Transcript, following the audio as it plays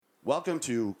Welcome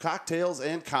to Cocktails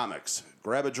and Comics.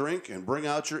 Grab a drink and bring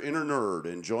out your inner nerd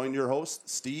and join your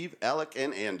hosts, Steve, Alec,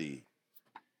 and Andy.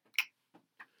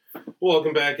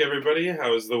 Welcome back, everybody.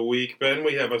 How's the week been?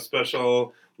 We have a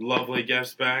special, lovely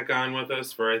guest back on with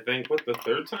us for, I think, the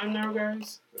third time now,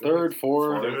 guys? Third,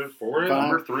 fourth,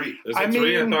 number 3. Is it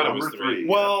three? I thought it was three.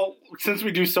 Well, since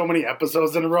we do so many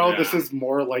episodes in a row, this is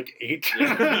more like 8.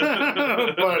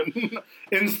 But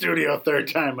in studio, third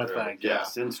time, I think.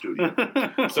 Yes, in studio.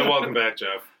 So welcome back,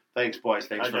 Jeff. Thanks, boys.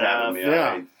 Thanks for having me.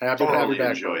 Yeah, happy to have you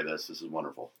back. Enjoy this. This is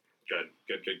wonderful. Good.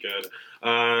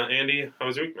 Andy, how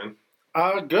was your week, man?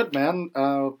 Good, man.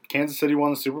 Kansas City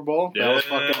won the Super Bowl. That was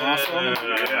fucking awesome.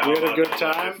 Yeah.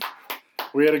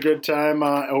 We had a good time.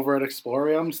 Over at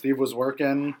Explorium. Steve was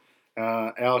working.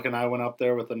 Alec and I went up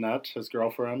there with Annette, his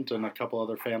girlfriend, and a couple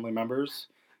other family members.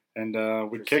 And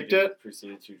we kicked it.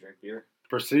 Proceeded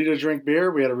to drink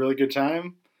beer. We had a really good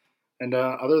time. And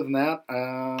other than that,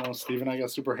 Steve and I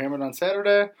got super hammered on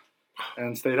Saturday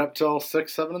and stayed up till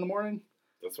 6, 7 in the morning.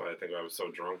 That's why I think I was so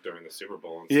drunk during the Super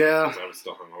Bowl. And Yeah. Because I was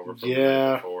still hungover from the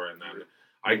night before. And then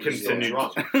I continued.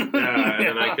 And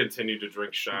then I continued to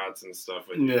drink shots and stuff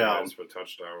with you guys for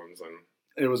touchdowns. And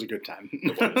it was a good time.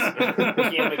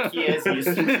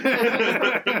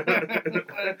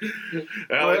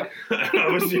 Alec,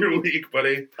 how was your week,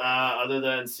 buddy? Other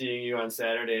than seeing you on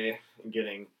Saturday and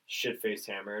getting shit-faced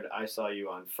hammered, I saw you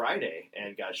on Friday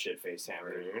and got shit-faced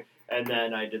hammered. Mm-hmm. And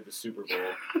then I did the Super Bowl,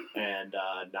 and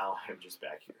now I'm just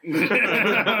back here.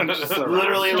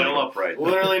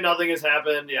 Literally nothing has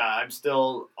happened. Yeah, I'm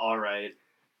still all right.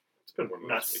 It's been one of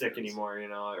not those sick weekends. anymore,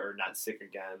 or not sick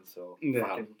again. So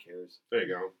fucking who cares? There you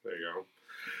go.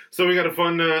 So we got a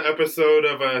fun episode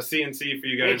of CNC for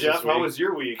you guys. Hey Jeff, this week. how was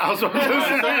your week? That's why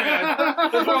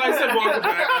I said welcome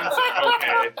back.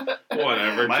 I said, okay,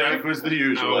 whatever. My week was the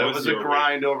usual. It was a your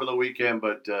grind over the weekend,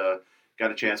 but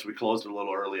got a chance. We closed it a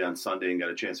little early on Sunday and got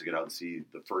a chance to get out and see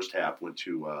the first half. Went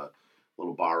to a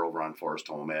little bar over on Forest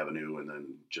Home Avenue and then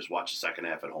just watched the second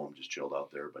half at home. Just chilled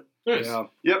out there. But Nice. Yeah.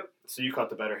 Yep. So you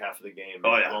caught the better half of the game.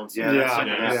 Oh, yeah. That second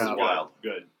half was wild.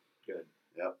 Good.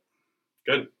 Yep.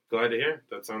 Good. Glad to hear.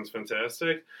 That sounds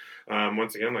fantastic.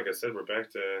 Once again, like I said, we're happy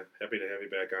to have you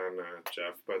back on,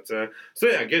 Jeff. But so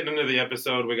yeah, getting into the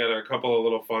episode, we got a couple of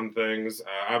little fun things.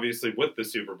 Obviously, with the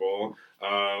Super Bowl,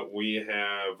 we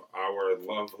have our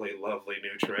lovely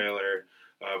new trailer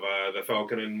of the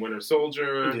Falcon and Winter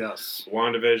Soldier, Yes.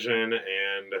 WandaVision,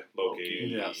 and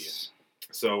Loki. Yes.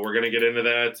 So we're going to get into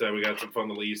that. We got some fun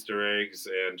little Easter eggs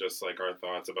and just like our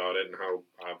thoughts about it and how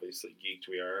obviously geeked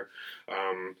we are.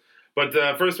 But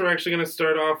first we're actually going to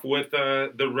start off with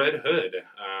the Red Hood.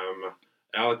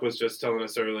 Alec was just telling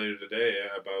us earlier today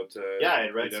about Yeah, I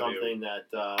had read BW. something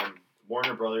that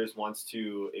Warner Brothers wants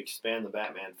to expand the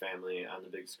Batman family on the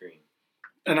big screen.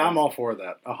 And I'm all for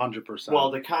that, 100%. Well,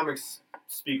 the comics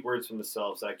speak words for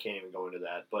themselves. I can't even go into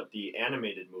that. But the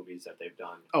animated movies that they've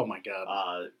done, oh my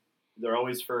God. they're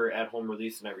always for at-home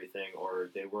release and everything, or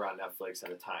they were on Netflix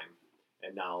at a time.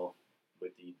 And now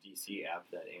with the DC app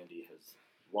that Andy has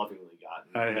lovingly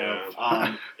gotten, I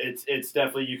have. it's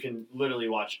definitely, you can literally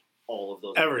watch all of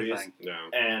those Everything. movies. No.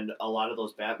 And a lot of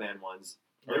those Batman ones,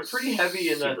 they're Are pretty heavy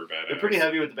in super they're badass. pretty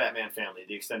heavy with the Batman family,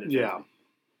 the extended family. Yeah.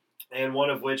 And one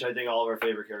of which I think all of our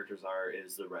favorite characters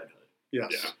is the Red Hood.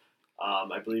 Yes. Yeah.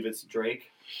 I believe it's Drake.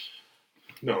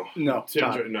 No. No.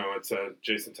 Todd. No, it's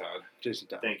Jason Todd. Jason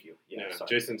Todd. Thank you. Yeah, sorry.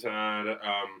 Jason Todd.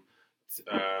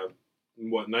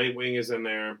 Nightwing is in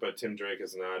there, but Tim Drake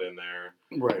is not in there.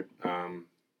 Right.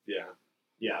 Yeah.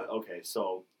 Yeah. Okay.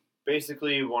 So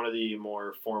basically, one of the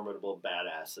more formidable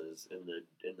badasses in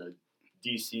the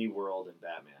DC world in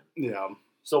Batman. Yeah.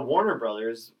 So Warner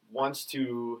Brothers wants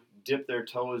to dip their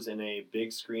toes in a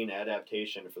big screen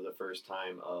adaptation for the first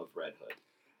time of Red Hood.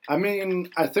 I mean,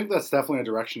 I think that's definitely a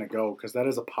direction to go because that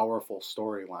is a powerful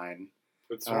storyline.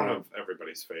 It's one of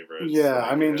everybody's favorites. Yeah,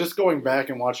 Like, I mean, it's- just going back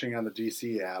and watching on the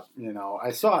DC app, I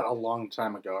saw it a long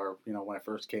time ago, or, when it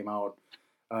first came out.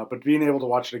 But being able to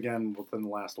watch it again within the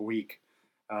last week,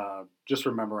 just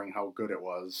remembering how good it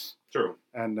was. True.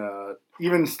 And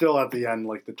even still at the end,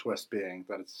 like the twist being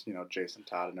that it's, Jason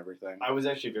Todd and everything. I was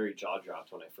actually very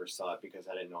jaw-dropped when I first saw it because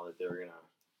I didn't know that they were going to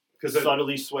Because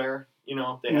subtly swear. They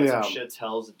had Yeah. some shits,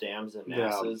 hells, dams, and Yeah.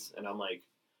 asses, and I'm like,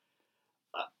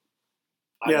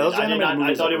 those animated I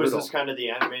movies thought are it was brutal. just kind of the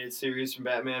animated series from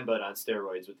Batman, but on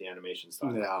steroids with the animation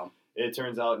style. Yeah. It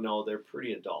turns out, no, they're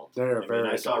pretty adult. They're very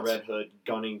I saw adult. Red Hood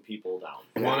gunning people down.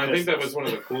 Well, and I think that was Pistols. one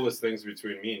of the coolest things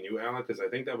between me and you, Alec, because I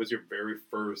think that was your very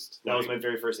first. That was like, my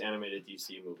very first animated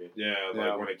DC movie. Yeah, Yeah.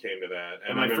 like when it came to that,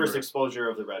 And I my first remember- exposure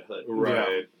of the Red Hood.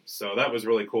 Right. So that was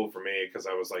really cool for me because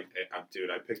I was like, hey, dude,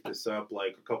 I picked this up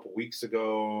like a couple weeks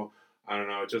ago. I don't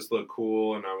know, it just looked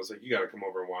cool, and I was like, you got to come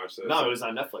over and watch this. No, it was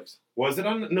on Netflix. Was it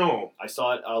on? No, I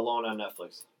saw it alone on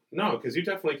Netflix. no, because you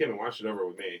definitely came and watched it over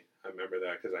with me. I remember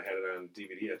that because I had it on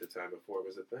DVD at the time before it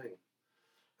was a thing.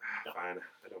 No. Fine,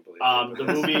 I don't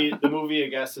believe it. The movie, I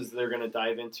guess, is they're going to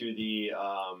dive into the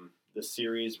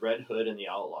series Red Hood and the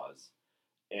Outlaws,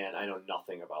 and I know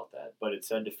nothing about that, but it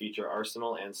said to feature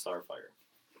Arsenal and Starfire.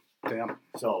 Damn.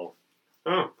 So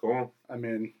Oh, cool. I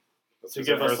mean, That's to just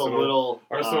give us Arsenal. a little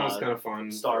Arsenal was kind of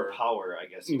fun. star for- power, I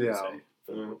guess you could Yeah. say,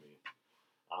 for the Mm. movie.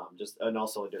 And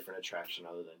also a different attraction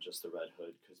other than just the Red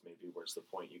Hood, because maybe where's the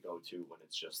point you go to when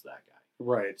it's just that guy?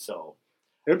 right. So,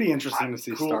 It would be interesting to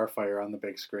see Cool. Starfire on the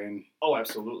big screen. oh,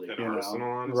 absolutely. And You know, Arsenal,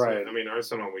 honestly. right. I mean,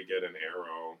 Arsenal, we get an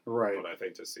Arrow, Right. but I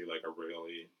think to see like a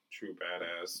really true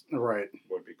badass Right.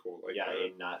 would be cool. Like Yeah, that.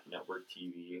 a not network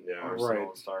TV, Yeah. Arsenal Right.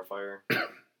 and Starfire.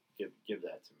 give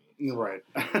that to me. Right.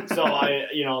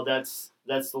 So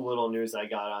that's the little news I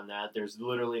got on that. There's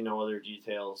literally no other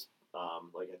details,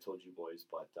 like I told you boys,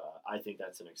 but I think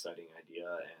that's an exciting idea,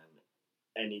 and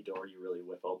any door you really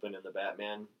whip open in the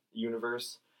Batman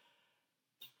universe,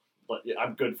 but yeah,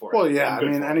 I'm good for it. Well, yeah, I'm I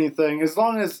good mean, for it. anything, as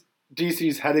long as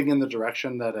DC's heading in the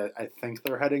direction that I think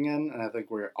they're heading in, and I think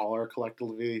we all are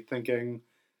collectively thinking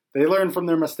they learned from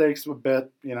their mistakes a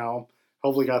bit,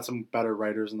 hopefully got some better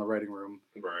writers in the writing room.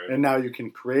 Right. And now you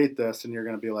can create this, and you're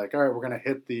going to be like, all right, we're going to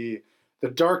hit the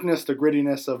darkness, the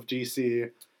grittiness of DC,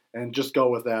 and just go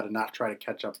with that and not try to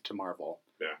catch up to Marvel.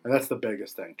 Yeah. And that's the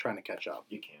biggest thing, trying to catch up.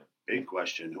 You can't. Big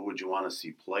question: who would you want to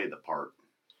see play the part?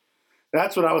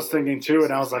 That's what I was thinking too,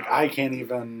 and I was like, I couldn't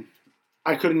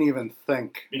even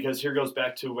think. Because here goes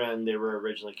back to when they were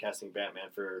originally casting Batman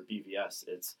for BVS.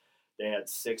 They had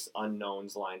 6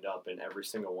 unknowns lined up, and every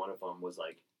single one of them was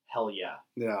like, hell yeah.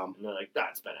 Yeah, And they're like,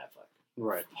 that's Ben Affleck.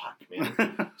 right. Fuck,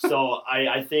 man. So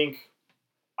I think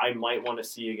I might want to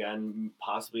see again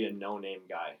possibly a no-name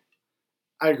guy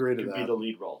I agree to to be that. the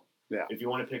lead role. Yeah. If you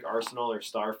want to pick Arsenal or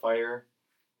Starfire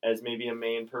as maybe a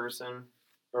main person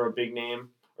or a big name,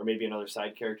 or maybe another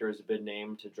side character as a big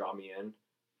name to draw me in,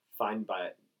 fine,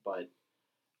 but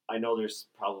I know there's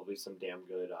probably some damn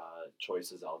good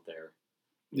choices out there.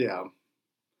 Yeah.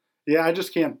 Yeah, I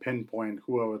just can't pinpoint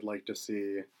who I would like to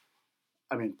see,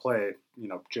 play,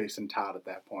 Jason Todd at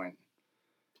that point.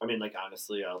 I mean, like,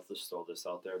 honestly, I'll just throw this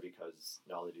out there because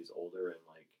now that he's older and,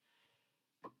 like,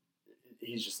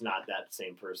 he's just not that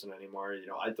same person anymore.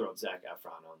 I'd throw Zac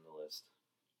Efron on the list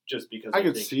just because I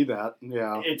could think see that,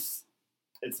 yeah. it's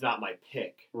not my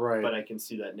pick, Right, but I can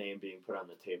see that name being put on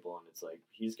the table, and it's like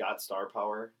he's got star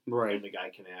power, right. and the guy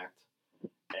can act,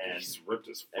 and He's ripped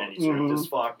as fuck. and he's ripped as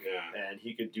fuck, Yeah. and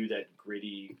he could do that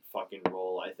gritty fucking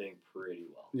role, I think, pretty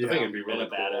well. I think Yeah, it'd be really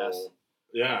And a badass. cool.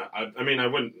 Yeah, I mean, I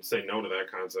wouldn't say no to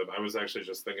that concept. I was actually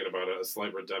just thinking about a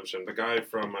slight redemption. The guy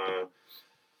from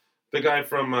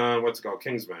what's it called,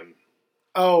 Kingsman.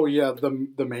 oh, yeah,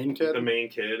 the main kid? The main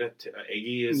kid,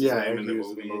 Iggy is his Yeah, name in the Iggy is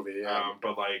movie. the movie, yeah.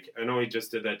 But like, I know he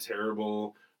just did that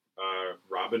terrible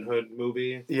Robin Hood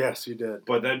movie. Yes, he did.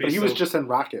 But that'd be But he so, was just in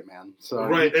Rocket Man, so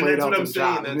right, he and played that's what I'm Elton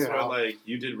saying. John, That's you know? what like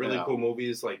you did really Yeah. cool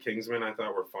movies like Kingsman. I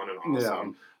thought were fun and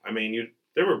awesome. I mean,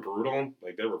 they were brutal.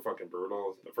 Like they were fucking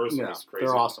brutal. The first one Yeah, was crazy.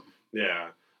 they're awesome. Yeah.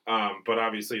 But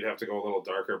obviously you'd have to go a little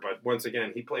darker. But once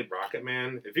again, he played Rocket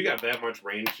Man. If you got that much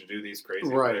range to do these crazy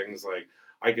Right. things, like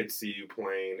I could see you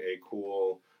playing a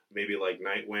cool, maybe like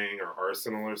Nightwing or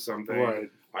Arsenal or something. Right.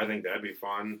 I think that'd be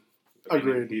fun. I mean,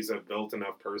 Agreed. He's a built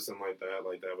enough person like that.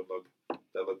 Like that would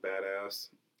look badass.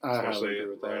 I highly Especially agree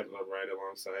with that. right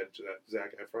alongside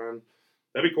Zac Efron.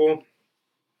 That'd be cool.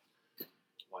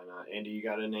 Why not? Andy, you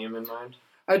got a name in mind?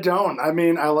 I don't.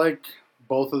 I like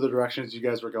both of the directions you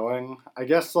guys were going. I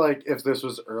guess, like, if this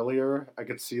was earlier, I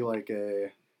could see, like,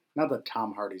 not that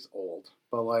Tom Hardy's old,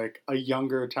 but, like, a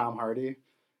younger Tom Hardy,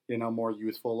 more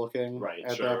youthful looking Right,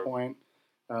 at sure. that point.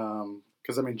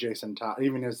 Because, Jason Todd,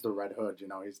 even as the Red Hood,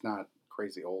 he's not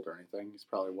crazy old or anything. He's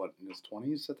probably, in his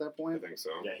 20s at that I point? think so.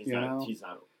 Yeah, You know? he's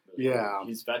not really Yeah. old.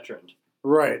 He's veteran,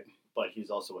 Right. but he's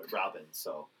also a Robin,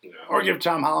 so Yeah. Or give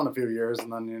Tom Holland a few years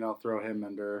and then, throw him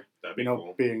under, That'd be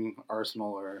cool. being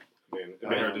Arsenal or... I mean, it'd be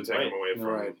hard to take right. him away from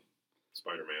Right.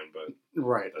 Spider-Man, but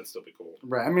Right. that'd still be cool.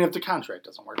 Right. If the contract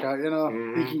doesn't work out, he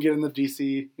Mhm. can get in the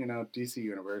DC, DC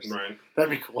universe. Right.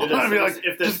 That'd be cool. if the, I'd be like,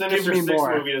 if the just give Sinister me Six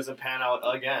more. movie doesn't pan out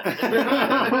again,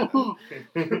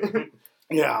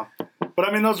 Yeah. But But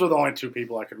I mean, those were the only two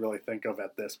people I could really think of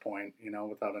at this point, you know,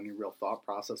 without any real thought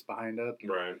process behind it.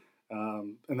 Right.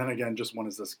 And then again, just when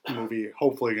is this movie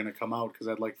hopefully going to come out? Because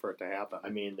I'd like for it to happen. I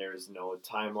mean, there's no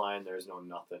timeline. There's no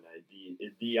nothing.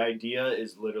 The idea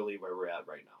is literally where we're at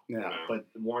right now. Yeah. But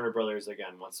Warner Brothers,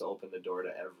 again, wants to open the door to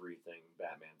everything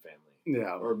Batman family.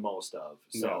 Yeah. Or most of.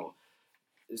 So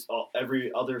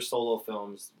every other solo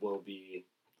films will be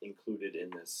included in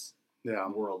this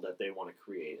world that they want to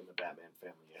create in the Batman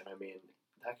family. And I mean,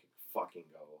 that could fucking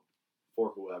go for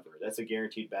whoever. That's a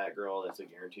guaranteed Batgirl. That's a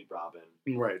guaranteed Robin.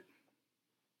 Right.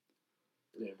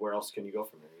 And where else can you go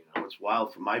from there? You know, What's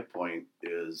wild from my point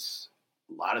is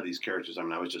a lot of these characters. I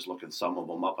mean, I was just looking some of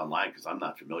them up online because I'm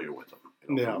not familiar with them.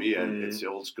 You know, for me, it's the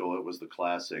old school. It was the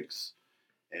classics,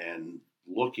 and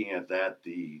looking at that,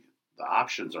 the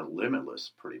options are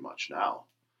limitless pretty much now.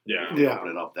 Yeah.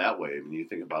 Open it up that way. I mean, you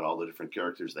think about all the different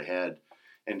characters they had,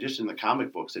 and just in the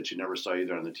comic books that you never saw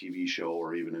either on the TV show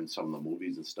or even in some of the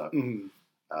movies and stuff. Mm-hmm.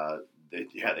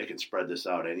 They can spread this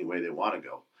out any way they want to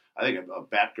go. I think a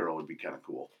Batgirl would be kind of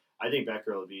cool. I think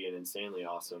Batgirl would be an insanely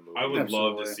awesome movie. I would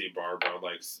love to see Barbara,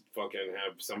 like, fucking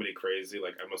have somebody crazy,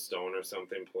 like Emma Stone or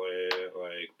something, play,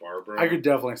 like, Barbara. I could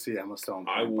definitely see Emma Stone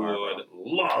I would Barbara.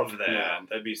 love that. Yeah.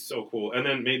 That'd be so cool. And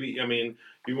then maybe, I mean,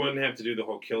 you wouldn't have to do the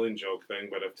whole Killing Joke thing,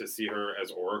 but if to see her as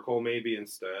Oracle maybe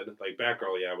instead. Like,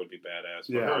 Batgirl, would be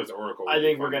badass. But her as Oracle would I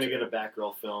think be we're fun going to too. get a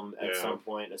Batgirl film at some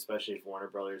point, especially if Warner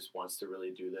Brothers wants to really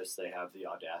do this. They have the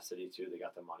audacity to. They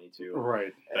got the money to.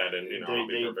 Right. That, and, you know, I'll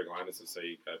be perfectly honest and say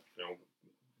you got, you know,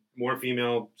 more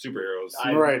female superheroes.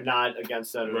 I'm not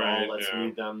against that at Right, all. Let's yeah.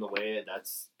 lead them the way.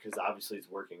 That's because obviously it's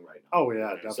working right now. Oh,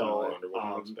 yeah, definitely. So, Wonder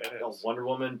Woman looks badass. Wonder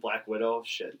Woman, Black Widow,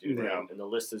 shit, dude. Yeah. Right? And the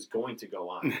list is going to go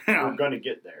on. Yeah. We're going to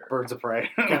get there. Birds of Prey.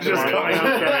 Captain Just Marvel. coming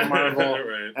out, Captain Marvel,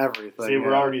 Right. everything. See,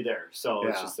 we're already there. So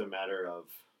it's Yeah. just a matter of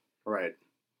Right.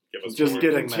 Give us Just more.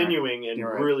 getting continuing and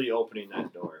You're right. really opening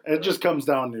that door. It just comes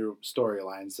down to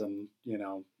storylines and, you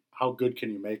know, how good can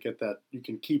you make it that you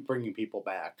can keep bringing people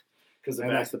back. Because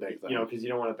that's the big thing. You know, because you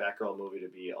don't want a Batgirl movie to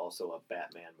be also a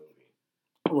Batman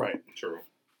movie. Right. True.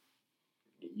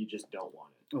 You just don't want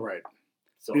it. Right.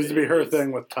 So Needs to be her it's-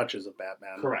 thing with touches of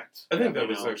Batman. Correct. I think that You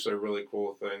was know? actually a really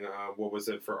cool thing. What was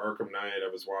it for Arkham Knight?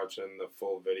 I was watching the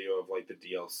full video of like the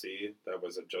DLC. That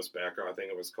was just Batgirl. I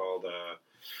think it was called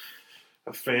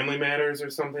Family Matters or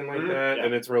something like that. Yeah.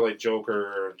 And it's where like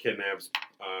Joker kidnaps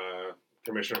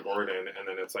Commissioner Gordon, and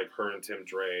then it's like her and Tim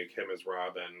Drake, him as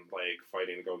Robin, like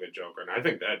fighting to go get Joker. And I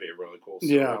think that'd be a really cool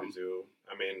story to do.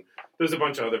 I mean, there's a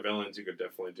bunch of other villains you could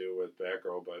definitely do with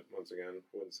Batgirl, but once again, I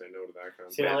wouldn't say no to that kind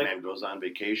of See, thing. Batman goes on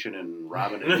vacation and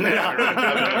Robin and Him He's and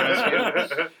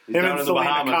down in the Selena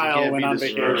Bahamas. Kyle He can't went be on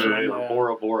disturbed. vacation. Remember,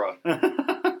 Bora Bora.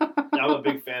 I'm a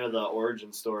big fan of the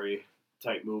origin story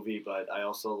type movie, but I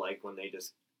also like when they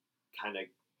just kind of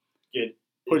get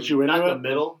Put you into not it? the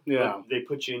middle. Yeah. But they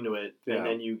put you into it, Yeah. and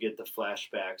then you get the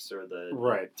flashbacks or the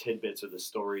Right. tidbits or the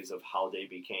stories of how they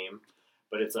became.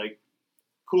 But it's like,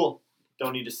 cool.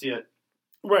 Don't need to see it.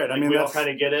 Right. I Like, mean, we all that's kind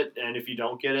of get it, and if you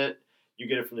don't get it, you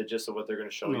get it from the gist of what they're going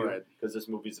to show you. Right. Because this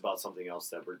movie's about something else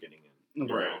that we're getting in.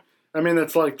 right. I mean,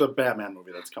 that's like the Batman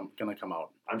movie that's going to come out.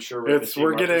 I'm sure we're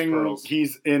We're getting. pearls.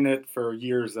 He's in it for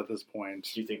years at this point.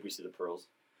 Do you think we see the pearls?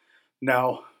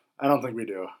 No, I don't think we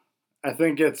do. I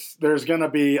think there's going to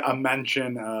be a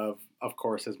mention of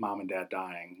course, his mom and dad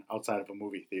dying outside of a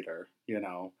movie theater, you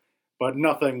know, but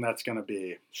nothing that's going to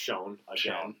be Shown again.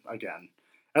 shown again.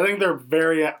 I think they're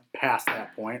very past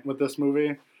that point with this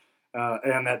movie,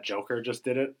 and that Joker just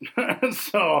did it.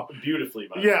 So Beautifully,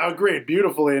 by the way. yeah, agreed,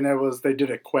 beautifully, and they did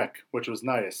it quick, which was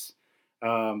nice.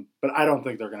 But I don't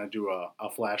think they're going to do a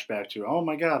flashback to, oh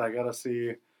my God, I got to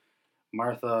see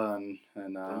Martha and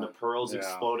And the pearls yeah.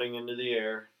 exploding into the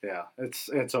air. Yeah,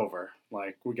 it's over.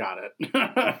 Like, we got it.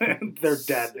 They're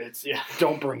dead. Yeah.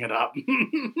 Don't bring it up.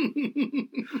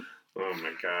 Oh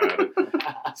my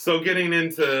God. So getting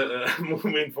into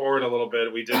moving forward a little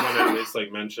bit, we did want to at least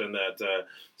like mention that.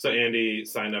 So Andy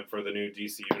signed up for the new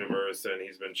DC Universe, and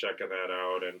he's been checking that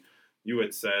out. And you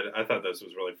had said, I thought this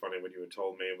was really funny what you had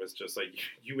told me. It was just like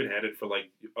you had had it for like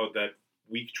that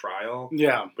week trial,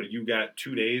 Yeah. but you got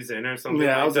 2 days in or something.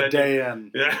 Yeah, like I was that. a day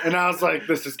in. Yeah. And I was like,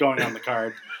 this is going on the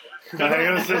card. Like,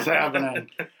 this is happening.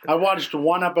 I watched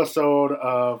one episode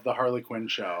of the Harley Quinn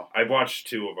show. I watched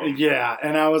 2 of them. Yeah,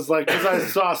 and I was like, because I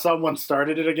saw someone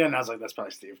started it again, and I was like, that's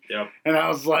probably Steve. Yep. And I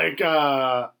was like,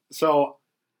 so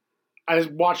I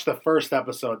watched the first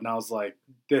episode, and I was like,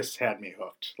 this had me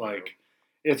hooked. Like,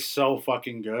 it's so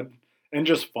fucking good and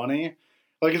just funny.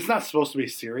 Like, it's not supposed to be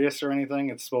serious or anything.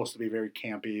 It's supposed to be very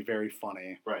campy, very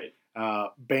funny. Right.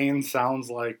 Bane sounds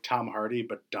like Tom Hardy,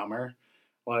 but dumber.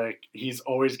 Like, he's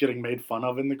always getting made fun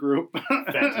of in the group.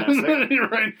 Fantastic.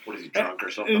 Right? What is he, drunk or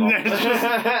something? And it's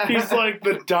just- he's like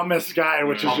the dumbest guy,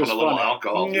 which is Pumping just a little funny.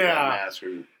 alcohol through that Yeah. mask.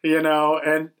 Or, You know,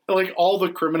 and like all the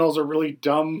criminals are really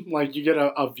dumb. Like, you get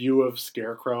a view of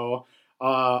Scarecrow.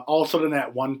 All of a sudden,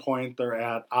 at one point, they're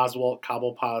at Oswald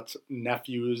Cobblepot's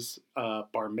nephew's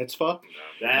bar mitzvah.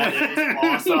 That is That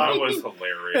awesome. was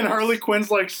hilarious. And Harley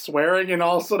Quinn's like swearing, and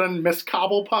all of a sudden Miss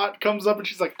Cobblepot comes up and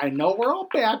she's like, I know we're all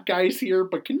bad guys here,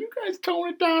 but can you guys tone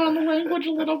it down on the language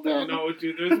a little bit? No,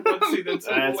 dude, there's one scene that's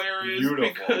That's hilarious beautiful.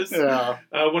 because Yeah.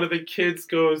 one of the kids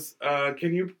goes, are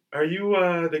you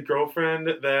the girlfriend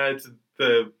that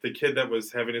the kid that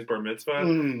was having his bar mitzvah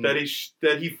Mm.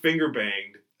 that he finger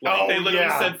banged? Like, Oh, they literally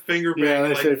yeah. said finger bang, Yeah, they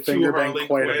like, say to finger bang Harley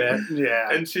quite Quinn. a bit. Yeah.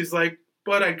 And she's like,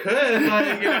 but I could,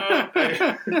 like, you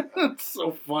know. That's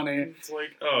so funny. It's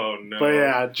like, oh no. But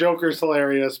yeah, Joker's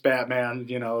hilarious. Batman,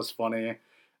 is funny.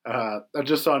 I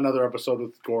just saw another episode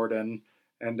with Gordon,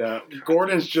 and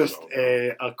Gordon's just so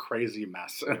a crazy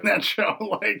mess in that show.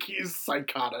 Like, he's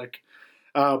psychotic.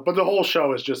 But the whole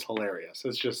show is just hilarious.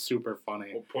 It's just super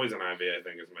funny. Well, Poison Ivy, I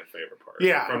think, is my favorite part.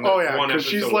 Yeah. From the Oh yeah. one Because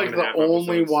she's episode, like one and a the half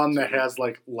only episodes one that to- has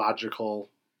like logical,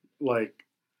 like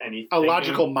Anything. a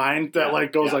logical mind that Yeah,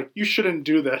 like goes yeah. like, you shouldn't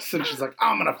do this, and she's like,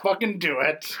 I'm gonna fucking do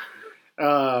it.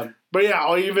 But yeah,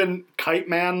 I'll even Kite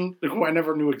Man, who I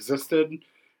never knew existed.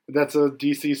 That's a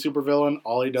DC supervillain.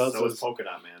 All he does So is is Polka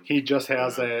Dot Man. he just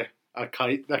has a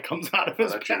kite that comes out of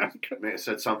his I thought you back. may have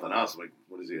said something else. Like,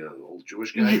 what is he, an old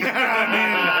Jewish guy?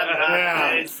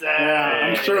 Yeah, Nice. Yeah,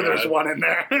 I'm sure Yeah. there's one in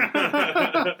there.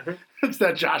 It's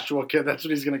that Joshua kid. That's what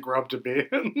he's gonna grow up to be.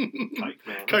 Kite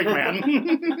Man. Kite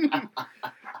Man.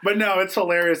 But no, it's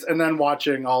hilarious. And then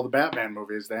watching all the Batman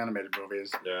movies, the animated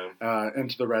movies, Yeah.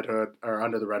 Into the Red Hood or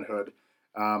Under the Red Hood.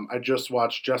 I just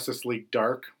watched Justice League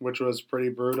Dark, which was pretty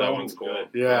brutal. That one's cool.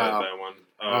 Yeah. I like that one.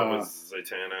 It was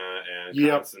Zatanna and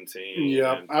Yep. Constantine.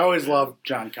 Yep, and- I always loved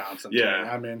John Constantine.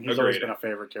 Yeah, I mean, he's always agreed. been a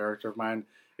favorite character of mine,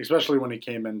 especially when he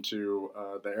came into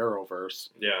the Arrowverse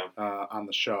Yeah. on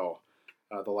the show,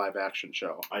 the live action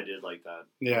show. I did like that.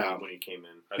 Yeah. When he came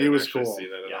in. I He didn't was actually cool. see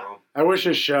that at Yeah. all. I wish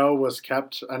his show was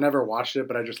kept. I never watched it,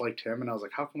 but I just liked him, and I was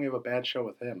like, how can we have a bad show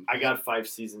with him? I got 5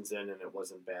 seasons in and it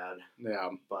wasn't bad,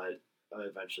 Yeah. but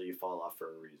eventually you fall off for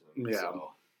a reason. Yeah.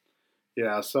 So.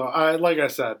 Yeah, so like I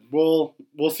said, we'll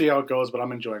see how it goes, but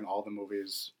I'm enjoying all the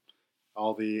movies,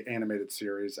 all the animated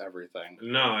series, everything.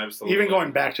 No, absolutely. Even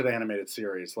going back to the animated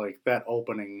series, like that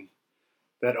opening.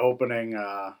 The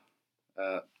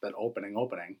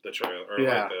trailer, or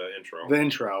Yeah. like the intro. The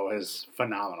intro is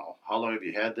phenomenal. How long have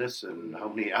you had this, and how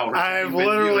many hours? have I've you been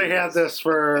literally viewing had this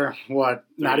for not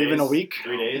 3 even a days? week.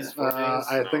 3 days? 4 days?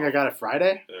 I think I got it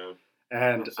Friday, Yeah.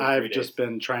 and So 3 I've days. just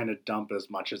been trying to dump as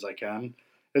much as I can.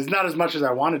 It's not as much as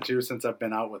I wanted to since I've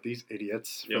been out with these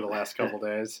idiots for Yep. the last couple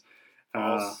days.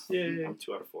 False. Yay. I'm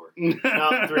 2 out of 4. No,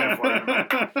 3 out of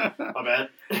 4. My bad.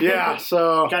 Yeah,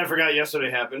 so Kind of forgot yesterday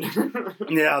happened.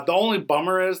 yeah, the only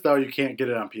bummer is though you can't get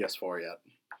it on PS4 yet.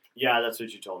 Yeah, that's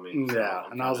what you told me. So Yeah,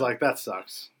 I'm and I was like, that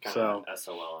sucks. kinda So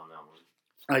SOL on that one.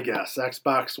 I guess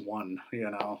Xbox One,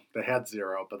 they had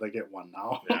 0, but they get 1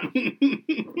 now.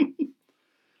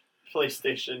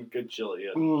 PlayStation, good chili,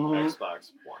 and Mhm.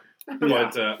 Xbox One. Yeah,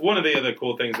 But one of the other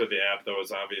cool things with the app, though,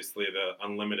 is obviously the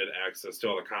unlimited access to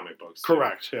all the comic books. too.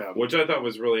 correct. Yeah, Which I thought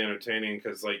was really entertaining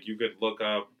because, like, you could look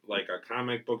up, like, a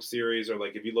comic book series, or,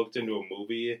 like, if you looked into a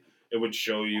movie, it would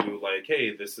show you, like,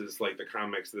 hey, this is, like, the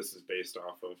comics this is based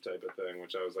off of type of thing,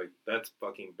 which I was like, that's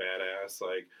fucking badass.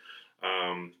 Like,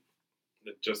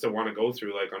 just to want to go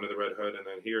through, like, Under the Red Hood, and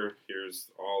then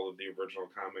here's all of the original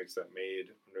comics that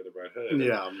made Under the Red Hood.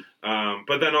 yeah,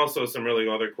 But then also some really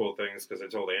other cool things, because I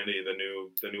told Andy the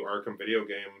new Arkham video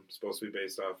game is supposed to be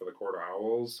based off of the Court of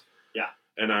Owls. Yeah.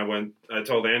 And I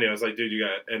told Andy, I was like, dude,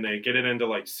 and they get it into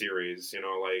like series,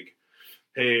 like,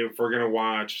 hey, if we're gonna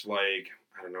watch like,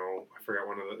 I don't know, I forgot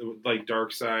one of the, like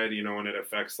Dark Side, and it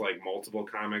affects like multiple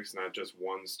comics, not just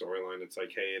one storyline. It's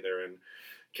like, hey, they're in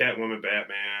Catwoman,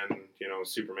 Batman,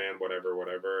 Superman,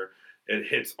 whatever. It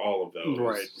hits all of those.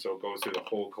 Right. So it goes through the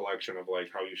whole collection of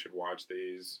like how you should watch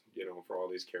these, for all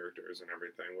these characters and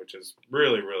everything, which is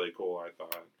really, really cool, I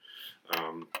thought.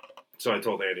 So I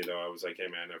told Andy, though, I was like, hey,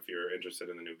 man, if you're interested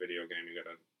in the new video game, you got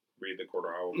to read the Court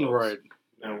of Owls books. right.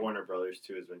 And Warner Brothers,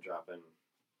 too, has been dropping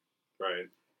Right.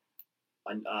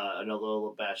 another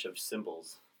little batch of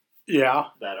symbols Yeah,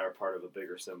 that are part of a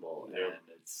bigger symbol. Yeah. And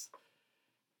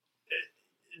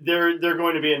they're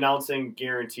going to be announcing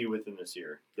guarantee within this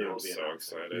year. They will I'm be so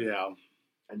announcing. excited. yeah.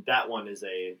 And that one is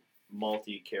a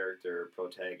multi-character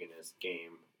protagonist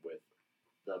game with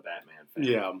the Batman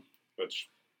family. Yeah, Which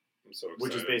I'm so excited.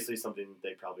 Which is basically something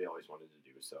they probably always wanted to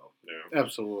do. So Yeah.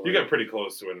 Absolutely. You got pretty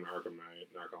close to it in Arkham Knight,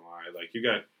 not gonna lie. Like, you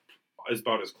got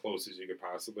about as close as you could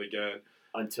possibly get.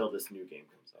 until this new game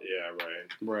comes out. Yeah, right.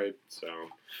 Right. So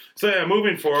yeah,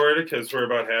 moving forward, because we're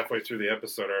about halfway through the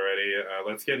episode already,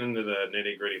 let's get into the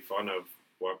nitty-gritty fun of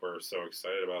what we're so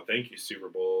excited about. Thank you, Super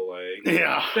Bowl.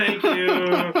 Yeah. Thank you.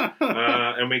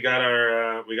 And we got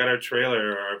our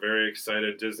trailer, our very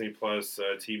excited Disney Plus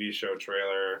TV show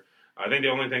trailer. I think the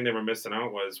only thing they were missing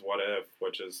out was What If,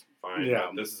 which is fine. Yeah.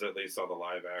 But this is at least all the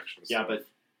live action Yeah, stuff. but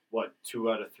what, 2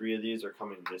 out of 3 of these are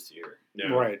coming this year? Yeah.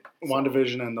 Right. So-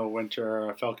 WandaVision and the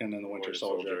Winter Falcon and the Winter Winter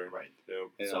Soldier. Soldier. Right. Yep.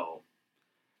 Yeah. So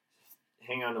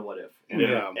hang on to What If.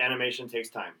 Yeah. Animation takes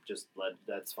time.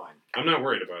 That's fine. I'm not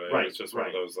worried about it. Right. It's just one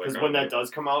of those, like, Because when that does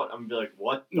come out, I'm gonna be like,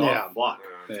 what the Yeah. fuck?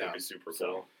 it's Yeah. gonna be super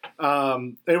So-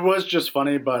 cool. It was just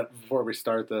funny, but before we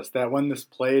start this, that when this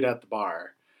played at the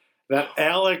bar, that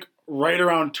Alec right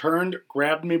around turned,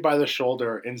 grabbed me by the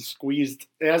shoulder, and squeezed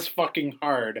as fucking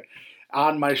hard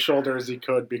on my shoulder as he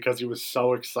could because he was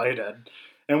so excited.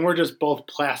 And we're just both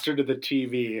plastered to the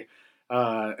TV.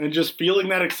 And just feeling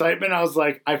that excitement, I was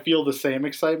like, I feel the same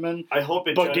excitement. I hope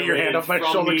it But get your hand generated off my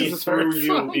from shoulder me 'cause it's through hurts.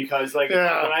 you because like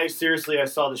Yeah. when I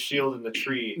saw the shield in the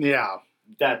tree. Yeah.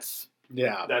 That's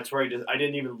Yeah. where I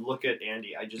didn't even look at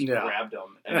Andy. I just Yeah. grabbed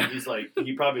him, and he's like,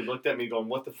 he probably looked at me going,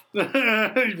 "What the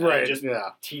Right. just-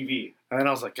 Yeah. TV?" And then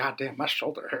I was like, God damn, my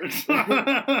shoulder hurts.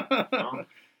 No,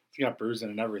 It's got bruising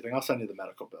and everything. I'll send you the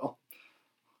medical bill.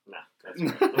 nah, that's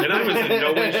right. And I was in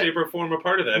no way, shape, or form a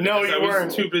part of that. No, because you I was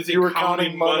weren't. too busy You were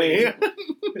counting counting money.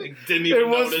 Didn't even It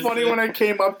was notice funny it. when I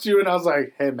came up to you and I was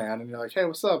like, hey, man. And you're like, hey,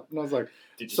 what's up? And I was like,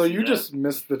 Did so see you that? just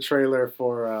missed the trailer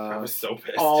for I was so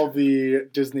pissed. all the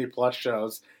Disney Plus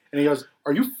shows. And he goes,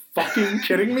 are you fucking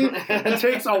kidding me? And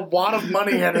takes a wad of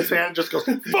money in his hand and just goes,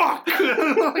 fuck!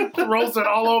 Like, throws it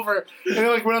all over. And he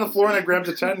like went on the floor and I grabbed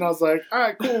a tent and I was like, all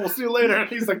right, cool, we'll see you later. And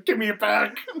he's like, give me it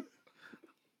back.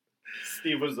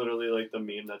 Steve was literally like the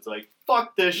meme that's like,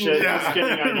 "Fuck this shit." Yeah, Just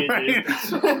kidding, I need right.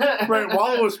 these. Right,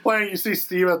 while it was playing, you see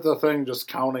Steve at the thing just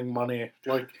counting money.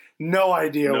 Like, no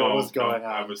idea what was going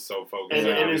I on. was so focused. And,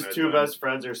 on and his it. 2 best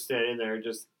friends are standing there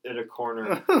just in a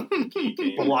corner,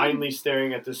 Geeking. blindly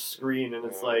staring at this screen, and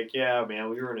it's like, yeah, man,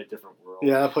 we were in a different world.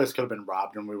 Yeah, that place could have been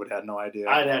robbed and we would have had no idea.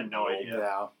 I had no idea.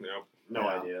 Yeah. Yep. No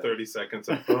Yeah. idea. 30 seconds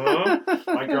of, huh?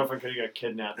 My girlfriend could have got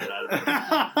kidnapped.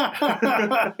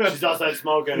 And she's outside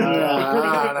smoking. No,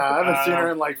 I haven't seen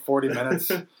her in like 40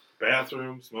 minutes.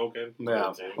 Bathroom, smoking.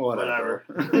 Yeah, Same. whatever.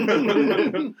 We're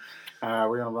going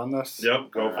to run this?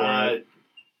 Yep, go for it.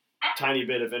 Tiny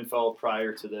bit of info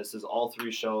prior to this is all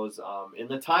 3 shows in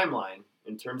the timeline.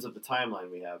 In terms of the timeline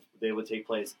we have, they would take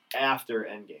place after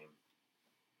Endgame.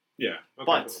 Yeah. Okay,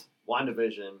 But cool.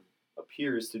 WandaVision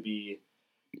appears to be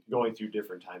going through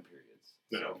different time periods.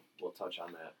 Yeah. So we'll touch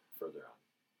on that further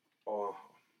on. Oh,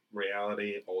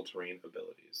 reality altering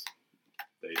abilities.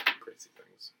 They do crazy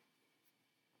things.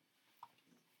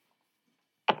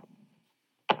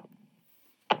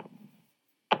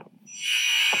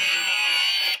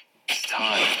 It's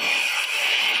time.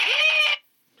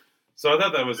 So I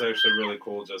thought that was actually really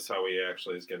cool, just how he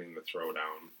actually is getting the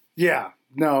throwdown. Yeah,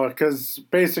 no, because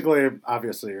basically,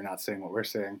 obviously, you're not seeing what we're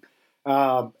seeing.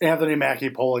 Anthony Mackie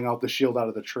pulling out the shield out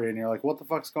of the tree, and you're like, what the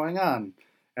fuck's going on?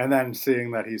 And then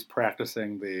seeing that he's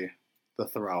practicing the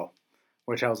throw,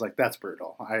 which I was like, that's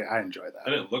brutal. I enjoy that.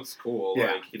 And it looks cool.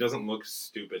 Yeah. Like, he doesn't look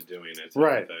stupid doing it.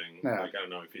 Right. Thing. Yeah. Like, I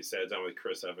don't know if he sat down with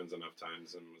Chris Evans enough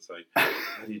times and was like,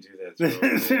 how do you do that?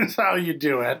 This throw?" is how you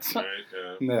do it. Right,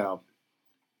 yeah. No.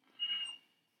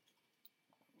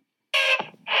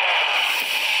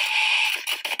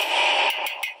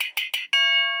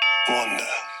 Wanda,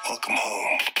 welcome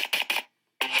home.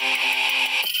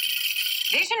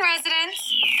 Vision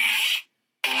residents.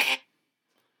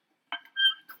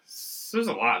 There's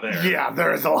a lot there. Yeah,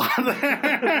 there's a lot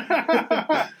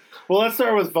there. Well, let's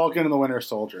start with Falcon and the Winter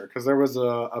Soldier, because there was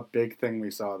a big thing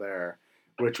we saw there,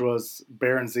 which was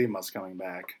Baron Zemo's coming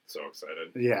back. So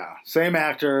excited. Yeah, same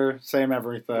actor, same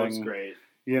everything. Looks great.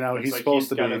 You know, Looks he's like supposed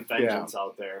to got be. a vengeance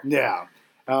out there. Yeah.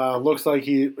 Looks like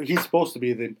he's supposed to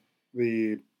be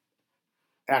the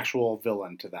actual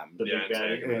villain to them. The Yeah, big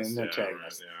baddie. antagonist. And Yeah,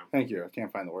 antagonist. right, yeah. Thank you. I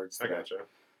can't find the words. I today. gotcha.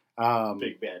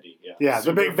 Big baddie, yeah. Yeah, the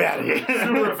Super big baddie. official.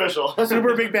 Super official.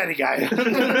 Super big baddie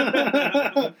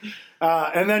guy.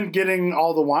 And then getting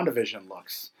all the WandaVision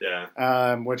looks,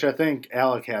 Yeah. which I think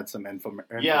Alec had some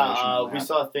information Yeah, on we that.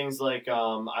 saw things like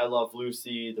I Love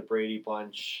Lucy, The Brady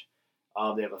Bunch.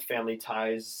 They have a Family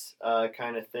Ties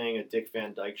kind of thing, a Dick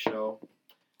Van Dyke show.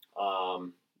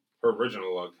 Her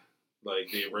original look. like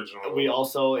the original. We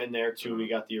also in there too. We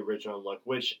got the original look,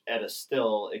 which at a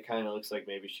still, it kind of looks like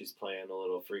maybe she's playing a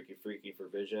little freaky for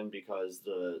Vision because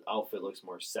the outfit looks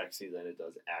more sexy than it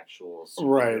does actual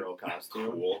superhero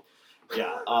costume. Cool.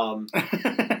 Yeah.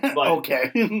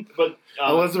 Okay. But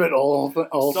Elizabeth Olsen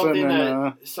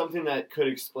something that could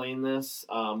explain this.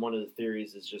 One of the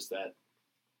theories is just that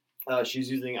she's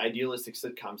using idealistic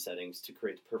sitcom settings to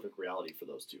create the perfect reality for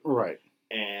those two. right.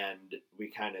 And we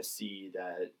kind of see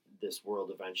that this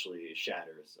world eventually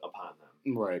shatters upon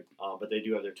them. Right. But they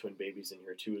do have their twin babies in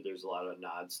here too. There's a lot of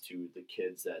nods to the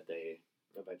kids that they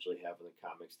eventually have in the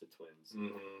comics, the twins.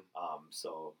 Mm-hmm.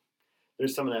 So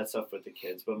there's some of that stuff with the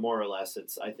kids, but more or less,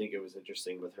 I think it was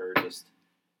interesting with her just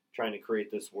trying to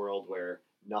create this world where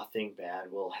nothing bad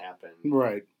will happen.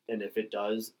 Right. And if it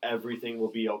does, everything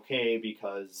will be okay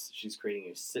because she's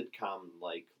creating a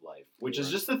sitcom-like life, which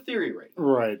is just a theory right now.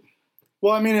 Right.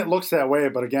 Well, I mean, it looks that way,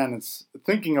 but again, it's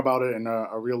thinking about it in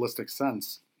a realistic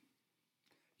sense.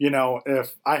 You know,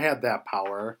 if I had that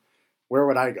power, where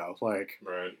would I go? Like,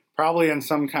 Right. probably in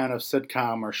some kind of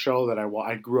sitcom or show that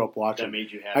I grew up watching. That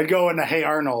made you happy. I'd go into Hey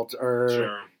Arnold or,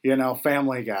 Sure. you know,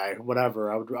 Family Guy,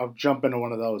 whatever. I would jump into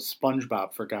one of those.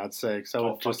 SpongeBob, for God's sakes. I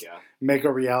would fuck just yeah. make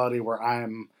a reality where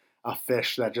I'm a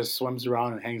fish that just swims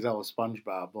around and hangs out with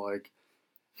SpongeBob. Like,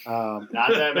 Not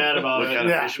that mad about What it. kind of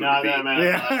Yeah. fish would Not it that be?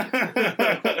 mad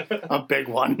about it. a big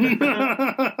one.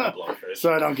 Blowfish.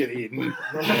 So I don't get eaten.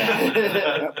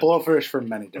 Blowfish for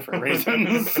many different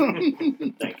reasons.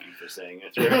 Thank you for saying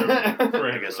it.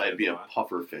 I guess I'd be a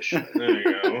puffer fish. There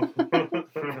you go.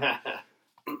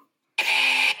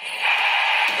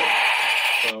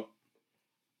 So,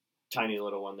 Tiny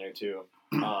little one there too.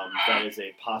 That is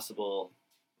a possible,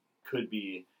 could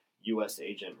be U.S.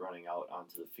 agent running out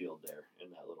onto the field there in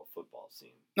that little football scene.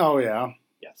 Oh, yeah.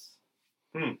 Yes.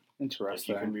 If you can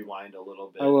Interesting. rewind a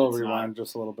little bit. I will it's rewind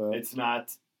just a little bit. It's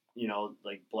not, you know,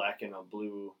 like black and a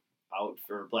blue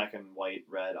or black and white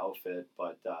red outfit,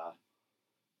 but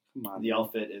Come on. the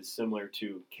outfit is similar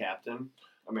to Captain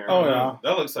America. Oh, yeah.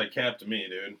 That looks like Cap to me,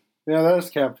 dude. Yeah, that is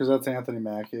Cap because that's Anthony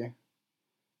Mackie.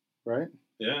 Right?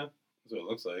 Yeah, that's what it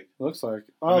looks like. Looks like.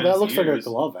 I Oh, mean, that his looks like a ears-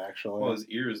 glove, actually. Well, his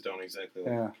ears don't exactly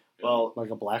look. Yeah. Well, Like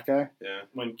a black guy. Yeah.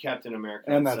 when Captain America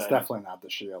And that's said, definitely not the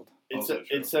shield. Also true.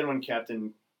 it said when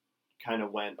Captain kind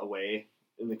of went away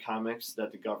in the comics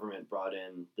that the government brought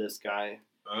in this guy,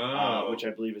 which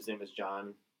I believe his name is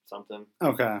John something.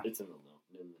 Okay. It's in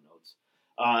the notes.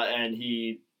 And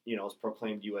he, you know, is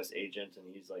proclaimed U.S. agent, and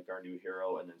he's like our new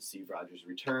hero. And then Steve Rogers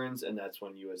returns, and that's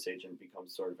when U.S. agent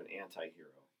becomes sort of an anti-hero.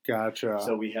 Gotcha.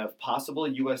 So we have possible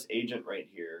U.S. agent right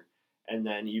here, and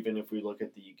then even if we look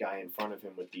at the guy in front of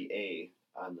him with the A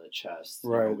on the chest, you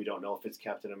know, Right. we don't know if it's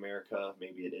Captain America.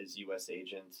 Maybe it is U.S.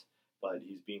 agent, but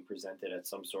he's being presented at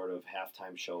some sort of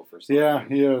halftime show for something. Yeah,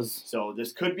 he is. So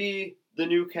this could be the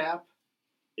new Cap.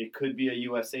 It could be a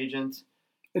U.S. agent.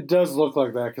 It does look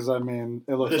like that because, I mean,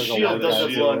 it looks The like a shield white doesn't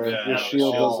guy. shield, look. yeah, The the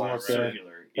shield shield doesn't right. look there.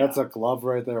 circular. That's Yeah. a glove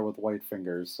right there with white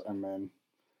fingers. I mean,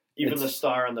 Even it's- the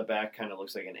star on the back kind of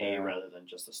looks like an A Yeah. rather than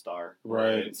just a star.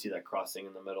 Right. You can see that crossing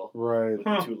in the middle right. with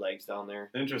Huh. the two legs down there.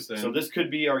 Interesting. So this could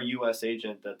be our U.S.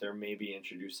 agent that they're maybe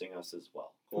introducing us as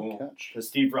well. Cool. Good catch. Because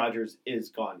Steve Rogers is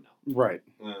gone now. Right.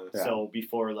 Yeah. Yeah. So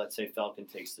before, let's say, Falcon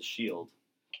takes the shield,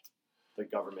 the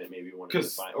government maybe wanted to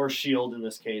 'Cause- find, or shield in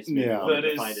this case, maybe Yeah. wanted That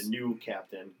to is- find a new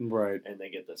captain, Right. and they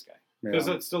get this guy. Because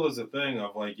Yeah. that still is a thing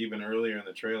of like even earlier in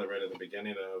the trailer, right at the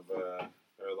beginning of, or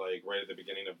like right at the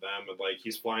beginning of them, and like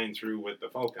he's flying through with the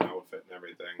Falcon outfit and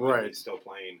everything. Like, Right. He's still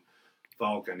playing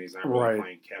Falcon. He's not really Right.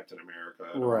 playing Captain America.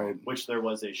 at all. Right. Which there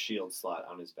was a shield slot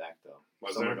on his back though,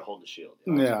 Was somewhere there? to hold the shield.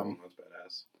 Yeah. That's cool. That's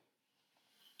badass.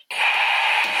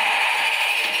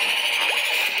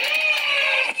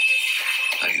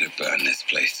 I'm gonna burn this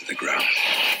place to the ground.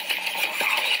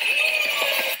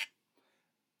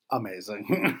 Amazing.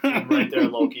 Right there,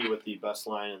 Loki with the best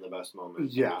line and the best moment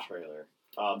in Yeah. the trailer.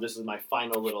 This is my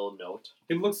final little note.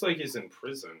 It looks like he's in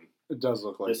prison. It does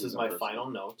look like This he's is in my person. final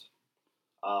note.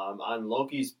 On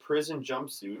Loki's prison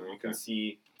jumpsuit, you Okay. can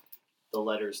see the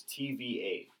letters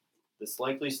TVA. This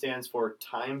likely stands for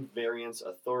Time Variance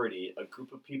Authority, a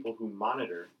group of people who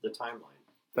monitor the timeline.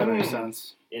 That makes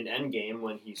sense. In Endgame,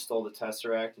 when he stole the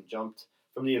Tesseract and jumped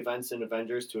from the events in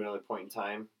Avengers to another point in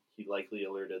time, he likely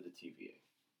alerted the TVA.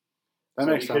 That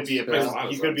So makes he sense. could be a Yeah. Makes a prisoner. lot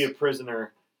of He could be a sense.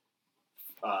 prisoner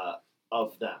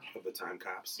of them. Of the time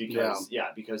cops.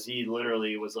 Because he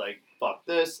literally was like, "Fuck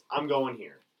this, I'm going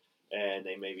here," and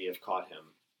they maybe have caught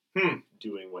him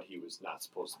doing what he was not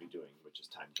supposed to be doing, which is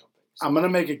time jumping. So I'm going to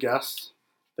make a guess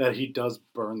that he does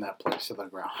burn that place to the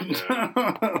ground.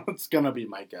 It's going to be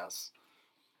my guess.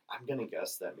 I'm gonna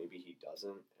guess that maybe he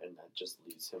doesn't, and that just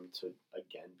leads him to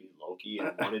again be Loki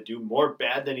and want to do more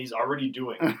bad than he's already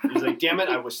doing. He's like, damn it,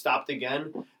 I was stopped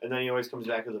again, and then he always comes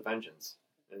back with a vengeance,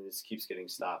 and just keeps getting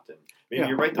stopped. And maybe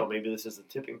you're right though. Maybe this is the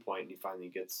tipping point, and he finally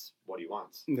gets what he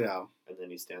wants. Yeah. And then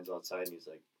he stands outside, and he's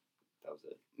like, "That was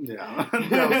it." Yeah.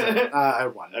 That was it. I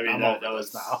won. I mean, I'm that over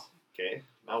was this now. okay.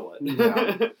 Now what?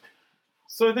 Yeah.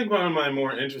 So I think one of my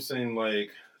more interesting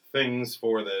things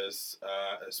for this,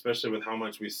 especially with how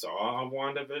much we saw of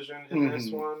WandaVision in this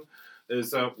one,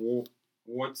 is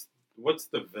what's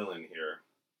the villain here?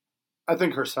 I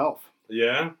think herself.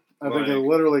 Yeah, I think it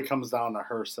literally comes down to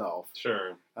herself.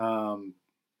 Sure. And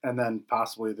then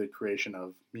possibly the creation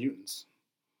of mutants.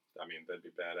 I mean, that'd be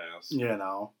badass. You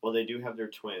know. Well, they do have their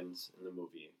twins in the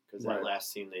movie because that Right.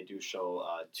 last scene they do show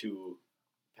 2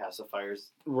 pacifiers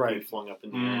being Right. flung up in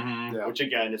the air, Mm-hmm. Yeah. which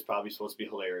again is probably supposed to be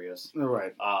hilarious.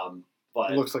 Right.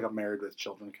 But It looks like a married with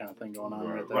children kind of thing going on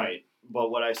right there. right.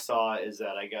 But what I saw is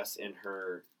that I guess in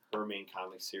her main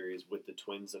comic series with the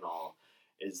twins and all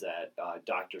is that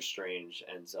Doctor Strange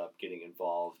ends up getting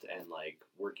involved and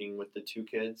working with the 2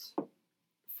 kids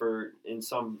for in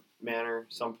some manner,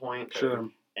 some point. Sure.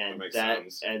 That And makes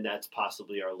sense. and that's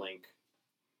possibly our link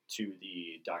to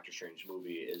the Doctor Strange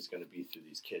movie is going to be through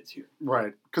these kids here.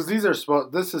 Right. Because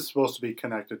this is supposed to be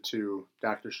connected to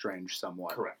Doctor Strange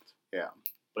somewhat. Correct. Yeah.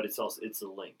 But it's a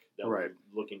link that Right.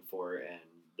 we're looking for, and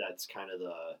that's kind of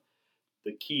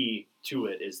the key to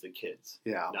it is the kids.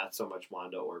 Yeah. Not so much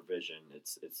Wanda or Vision.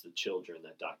 It's the children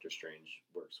that Doctor Strange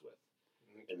works with.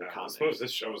 In the I comics. suppose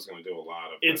this show is going to do a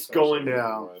lot of. It's this, going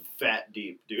actually. fat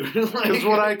deep, dude. Because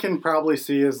what I can probably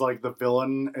see is the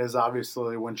villain is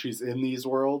obviously when she's in these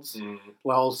worlds,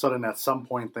 well, all of a sudden at some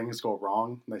point things go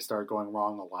wrong. They start going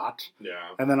wrong a lot. Yeah.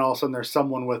 And then all of a sudden there's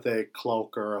someone with a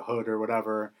cloak or a hood or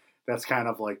whatever that's kind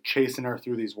of chasing her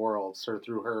through these worlds or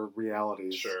through her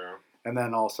realities. Sure. And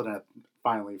then all of a sudden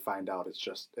finally find out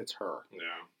it's her. Yeah.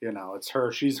 You know, it's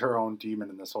her. She's her own demon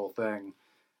in this whole thing.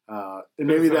 And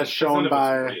maybe that's shown it's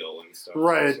by real and stuff,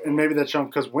 right, so. and maybe that's shown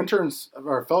because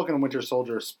Falcon and Winter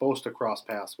Soldier is supposed to cross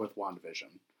paths with WandaVision.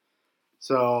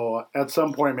 So at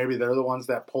some point, maybe they're the ones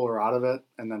that pull her out of it,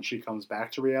 and then she comes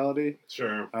back to reality.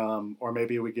 Sure. Or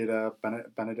maybe we get a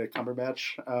Benedict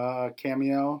Cumberbatch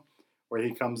cameo where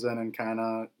he comes in and kind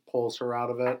of pulls her out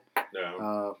of it,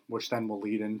 Yeah. which then will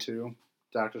lead into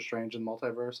Doctor Strange and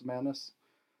Multiverse of Madness.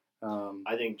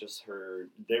 I think just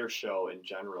their show in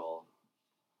general,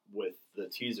 with the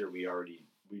teaser we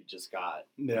just got,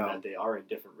 Yeah. and that they are in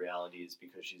different realities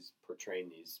because she's portraying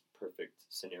these perfect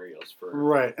scenarios for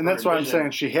Right, and that's for why I'm Vision.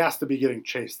 saying she has to be getting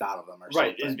chased out of them or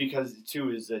Right, something. is because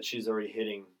too is that she's already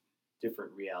hitting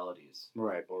different realities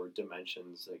Right. or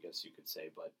dimensions, I guess you could say.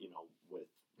 But with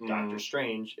Mhm. Doctor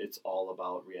Strange, it's all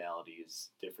about realities,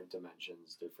 different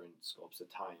dimensions, different scopes of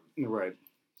time. Right.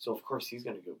 So of course he's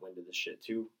gonna get wind of this shit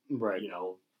too. Right.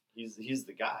 He's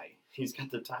the guy. He's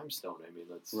got the time stone. I mean,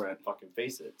 let's Right. fucking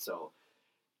face it. So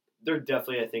they're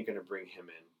definitely, I think, going to bring him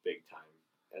in big time,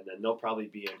 and then they'll probably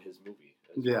be in his movie.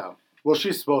 as Yeah. well. Well,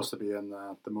 she's supposed to be in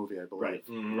the movie, I believe. Right.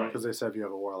 Mhm. Because they said if you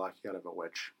have a warlock, you gotta have a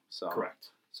witch. So Correct.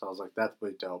 So I was like, that's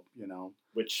really dope,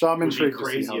 Which So I'm would be intrigued to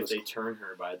see crazy how if this they goes. turn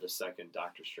her by the second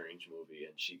Doctor Strange movie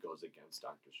and she goes against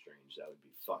Doctor Strange. That would be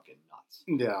fucking nuts.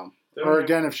 Yeah. Yeah. Or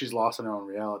again, if she's lost in her own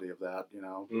reality of that,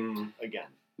 Mm.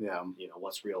 Again, Yeah.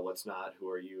 what's real, what's not, who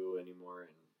are you anymore,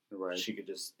 and Right. she could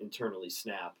just internally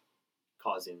snap,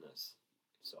 causing this.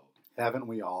 So, Haven't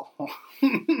we all?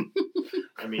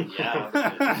 I mean, yeah.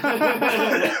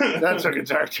 That took a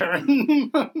dark turn.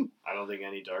 I don't think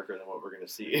any darker than what we're going to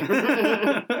see.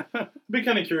 I'd be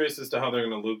kind of curious as to how they're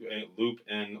going to loop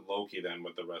in Loki then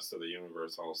with the rest of the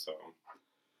universe also.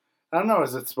 I don't know.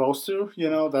 Is it supposed to?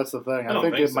 That's the thing. I I don't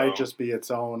think think it might so. just be its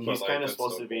own. He's But, kind of that's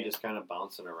supposed so to be cool. just kind of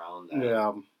bouncing around that.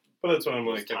 Yeah. But that's what I'm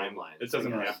Those like. I mean, timelines. it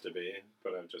doesn't Yes. have to be,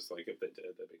 but I'm just like, if they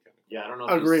did, that'd be kind of Yeah, I don't know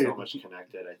if Agreed. he's so much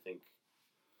connected. I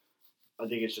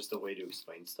think it's just a way to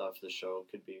explain stuff. The show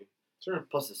could be. Sure.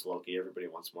 Plus, it's Loki. Everybody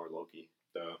wants more Loki.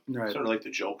 Right. Sort of like the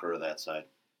Joker of that side.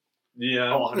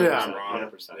 Yeah. Oh, 100%. Yeah.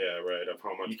 100%. Yeah, right. Of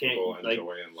how much You can't, people like,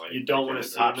 enjoy in life. you don't wanna They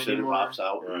see can't him Pops in and anymore. pops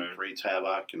out Right. and creates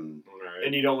havoc and Right.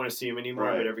 And you don't want to see him anymore,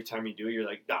 Right. but every time you do, you're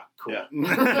like, cool. Yeah.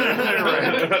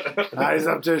 Right. Eyes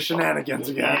up to shenanigans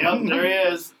again. Yep, there he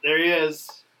is. There he is.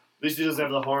 At least he doesn't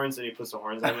have the horns, and he puts the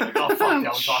horns on. You're like, oh, fuck,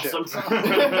 that was Shit.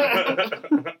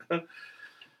 awesome. I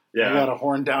Yeah. got a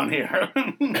horn down here.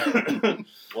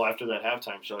 Well, after that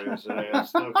halftime show yesterday, I'm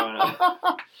still kind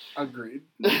of... Agreed.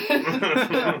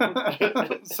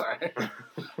 Sorry.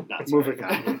 Not Moving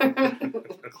sorry. on.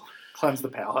 Cleanse the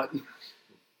palate.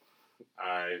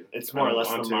 It's more or less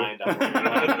the mind.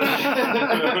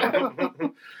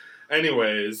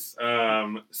 Anyways,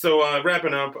 so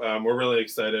wrapping up, we're really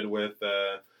excited with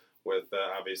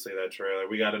obviously that trailer.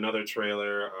 We got another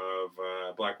trailer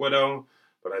of Black Widow,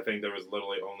 but I think there was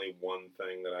literally only one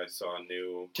thing that I saw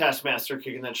new. Taskmaster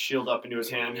kicking that shield up into his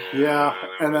hand. Yeah,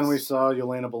 and then we saw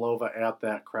Yelena Belova at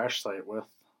that crash site with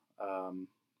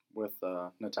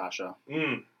Natasha.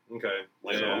 Okay.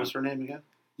 Like, Yeah. what was her name again?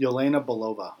 Yelena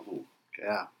Belova. Oh,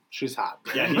 Yeah, she's hot.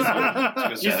 Yeah,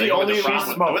 he's He's the only she's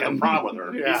smoking. with the prom with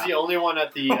her. Yeah. He's the only one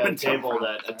at the Woman table jump that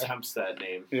around. attempts that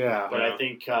name. Yeah, But Yeah. I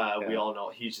think we all know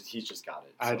he's just got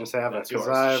it. I So just have it that's because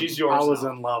yours. She's yours. I was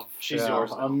now. in love. She's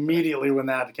yours now. Immediately when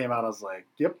that came out, I was like,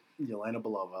 "Yep, Yelena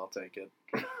Belova, I'll take it."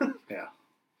 Yeah,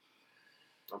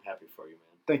 I'm happy for you,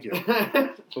 thank you.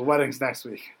 man. The wedding's next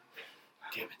week.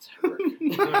 Damn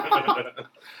it.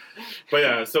 But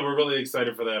yeah, so we're really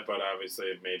excited for that. But obviously,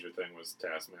 a major thing was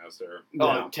Taskmaster.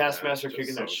 Yeah. Taskmaster Yeah,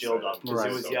 kicking just that so shield up excited. because Right.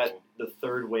 it was So yet cool. the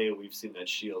third way we've seen that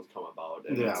shield come about,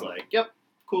 and Yeah. it's like, yep,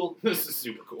 cool, This is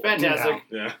super cool. fantastic.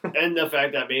 Yeah. And the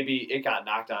fact that maybe it got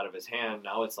knocked out of his hand,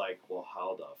 now it's like, well,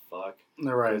 how the fuck?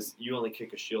 Right, Because you only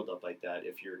kick a shield up like that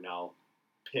if you're now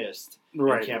pissed.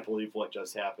 right. You can't believe what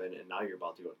just happened, and now you're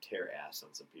about to go tear ass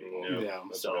on some people. Yeah. Yeah.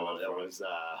 That's So really that fun. was.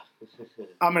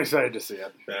 I'm excited to see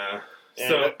it. Yeah. And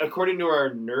So according to our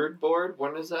nerd board,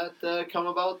 when does that come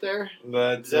about there?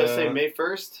 that Does that say May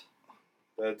 1st?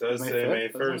 that does say 5th? May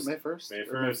Isn't it 1st. May 1st? May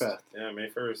Or May 1st. 5th? Yeah, May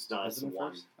 1st. No, that's Isn't the it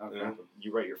one. 1st? Okay. Yeah.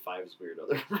 You write your 5s weird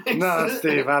other No,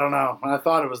 Steve, I don't know. I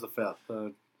thought it was the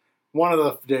 5th. One of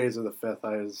the days of the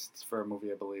 5th is for a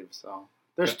movie, I believe. So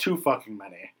there's too fucking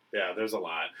many. Yeah, there's a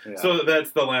lot. Yeah. So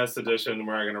that's the last edition.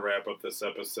 We're going to wrap up this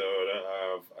episode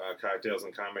of Cocktails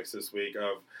and Comics this week.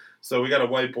 So we got a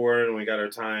whiteboard and we got our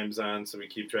times on, so we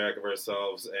keep track of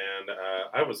ourselves. And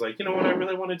I was like, you know what I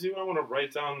really want to do? I want to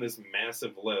write down this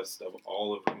massive list of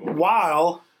all of the movies.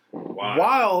 While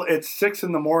Wow. it's 6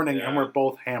 in the morning Yeah. and we're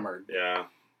both hammered. Yeah.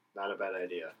 Not a bad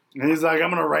idea. And he's like, I'm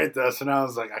going to write this. And I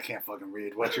was like, I can't fucking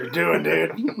read what you're doing,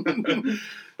 dude.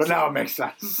 But now it makes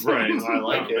sense. Right. I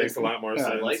like No, it. Makes a lot more Yeah,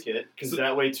 sense. I like it because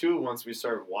that way too. Once we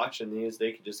start watching these,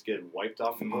 they could just get wiped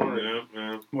off the board. Yeah,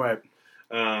 yeah. Right.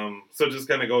 So just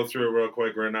kind of go through it real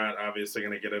quick. We're not obviously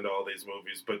going to get into all these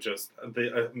movies, but just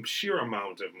the sheer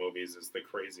amount of movies is the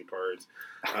crazy part.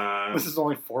 This is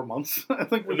only 4 months, I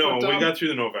think. No, put we down. got through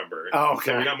the November. Oh,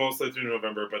 okay. So we got mostly through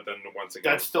November, but then once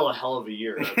again, That's still a hell of a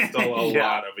year. that's still a Yeah.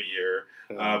 lot of a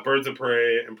year. Birds of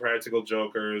Prey, Impractical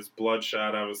Jokers,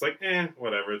 Bloodshot. I was like,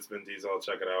 whatever. It's Vin Diesel. I'll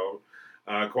check it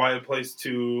out. Quiet Place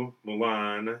 2,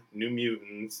 Mulan, New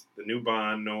Mutants, The New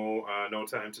Bond, No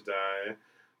Time to Die,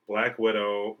 Black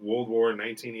Widow, World War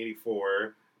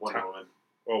 1984. Wonder Woman.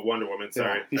 Oh, Wonder Woman,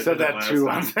 sorry. Yeah, he I said did that last too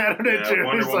time. on Saturday Yeah, too.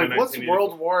 Wonder He's Woman like, "What's 1984?"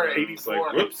 World War Yeah, it's like,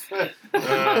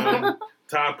 '84?" whoops.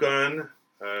 Top Gun,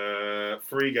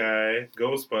 Free Guy,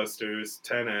 Ghostbusters,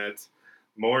 Tenet,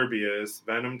 Morbius,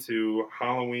 Venom 2,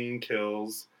 Halloween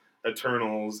Kills,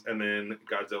 Eternals, and then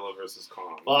Godzilla vs.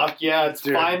 Kong. Fuck yeah, it's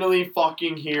Dude. finally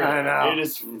fucking here. I know. It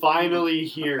is finally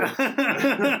here.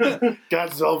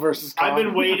 Godzilla versus Kong. I've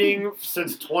been waiting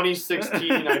since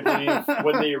 2016, I believe,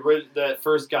 when that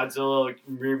first Godzilla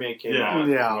remake came out.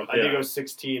 Yeah. I think it was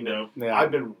 16. Yep. Yeah.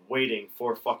 I've been waiting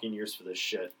 4 fucking years for this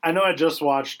shit. I know I just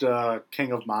watched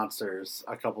King of Monsters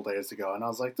a couple days ago, and I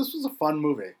was like, this was a fun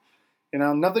movie. You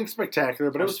know, nothing spectacular,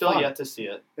 but it I'm was still fun. yet to see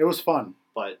it, It was fun.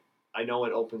 but I know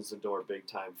it opens the door big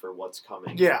time for what's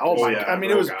coming. Yeah, oh my yeah, I mean,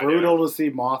 oh it was God, brutal to see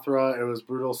Mothra. It was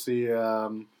brutal to see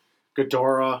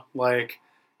Ghidorah. Like,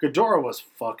 Ghidorah was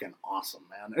fucking awesome,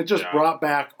 man. It just Yeah. brought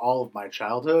back all of my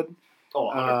childhood.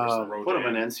 Oh, 100%. Rodan. Put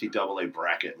them in NCAA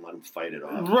bracket and let them fight it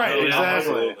off. Right, Oh, yeah,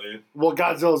 exactly. absolutely. Well,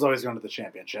 Godzilla's always going to the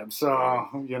championship, so,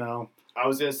 you know. I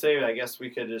was gonna say, I guess we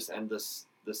could just end this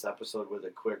episode with a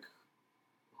quick,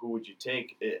 who would you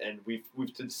take? And we've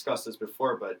discussed this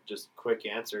before, but just quick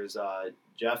answers.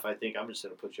 Jeff, I think I'm just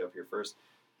gonna put you up here first.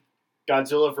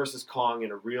 Godzilla versus Kong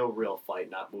in a real fight,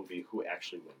 not movie. Who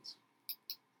actually wins?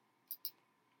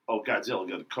 Oh, Godzilla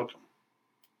going to cook him.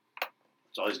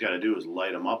 That's all he's got to do is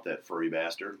light him up, that furry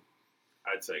bastard.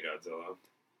 I'd say Godzilla.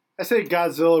 I say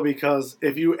Godzilla because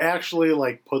if you actually,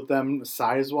 like, put them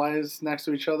size-wise next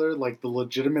to each other, like, the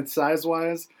legitimate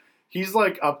size-wise, he's,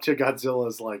 like, up to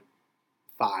Godzilla's, like,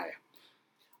 thigh.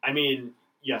 I mean,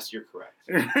 yes, you're correct.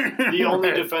 The only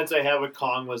Right. defense I had with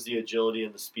Kong was the agility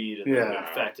and the speed, and Yeah.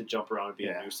 the fact to jump around and be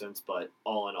Yeah. a nuisance. But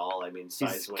all in all, I mean,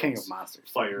 size He's wins. king of monsters.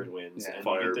 Fire wins. Yeah. And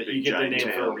Fire, you big get the giant name for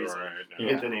a tail, reason. Right, You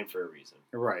Yeah. get the name for a reason.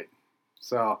 Right.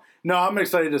 So, no, I'm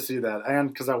excited to see that. And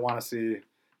because I want to see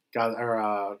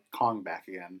Kong back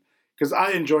again. Because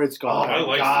I enjoyed Skull I Island.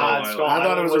 like God, Skull Skull I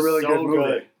thought it was a Island really so good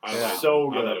movie. I Yeah. liked So it.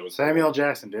 I thought good. it was Samuel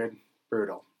Jackson, dude.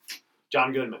 Brutal.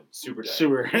 John Goodman, Super Dad.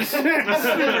 Super.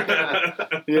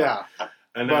 Yeah.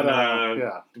 And But, then,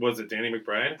 yeah. was it Danny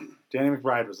McBride? Danny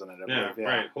McBride was in it, I Yeah, believe.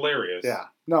 right. Hilarious. Yeah.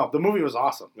 No, the movie was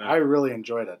awesome. Yeah. I really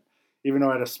enjoyed it. Even though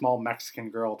I had a small Mexican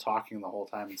girl talking the whole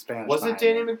time in Spanish. Was it behind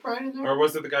Danny me. McBride in there? Or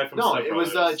was it the guy from No, Step it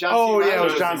was Brothers? John Oh, C. yeah, it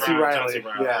was Reilly. John C. Reilly. John C.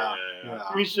 Reilly, Yeah. yeah.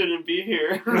 We shouldn't be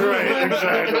here. Right,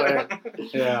 exactly.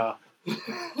 Yeah.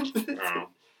 Oh,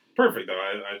 perfect,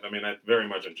 though. I mean, I very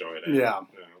much enjoyed it. Yeah.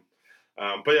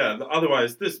 But yeah,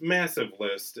 otherwise, this massive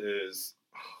list is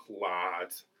a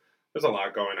lot. There's a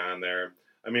lot going on there.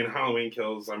 I mean, Halloween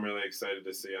Kills, I'm really excited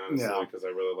to see, honestly, Yeah. because I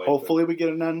really like Hopefully we get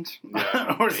an end.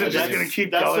 Yeah. Or is it just That's- going to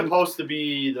keep That's going? supposed to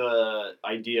be the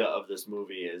idea of this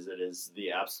movie. Is it is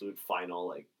the absolute final,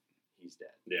 like, he's dead.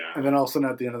 Yeah. And then all of a sudden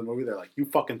at the end of the movie, they're like, you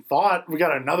fucking thought we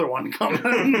got another one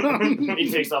coming.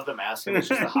 He takes off the mask and it's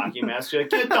just a hockey mask. You're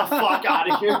like, get the fuck out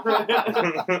of here.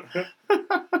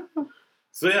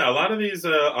 So yeah, a lot of these,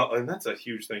 and that's a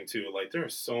huge thing too. Like there are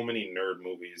so many nerd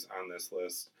movies on this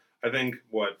list. I think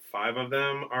 5 of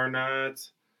them are not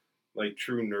like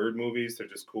true nerd movies. They're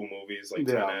just cool movies like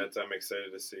Yeah. Tenet. I'm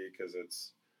excited to see because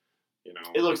it's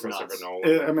It looks Christopher nuts.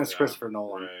 Nolan. I mean, it's Yeah. Christopher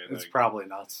Nolan. Right, It's like- probably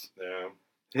nuts.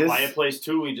 Yeah. Quiet Place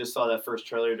 2, we just saw that first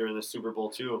trailer during the Super Bowl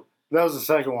 2. That was the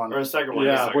second one. Or the second one.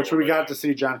 Yeah, second which one, we got yeah. to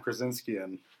see John Krasinski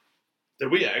in.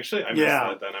 Did we actually? I missed Yeah.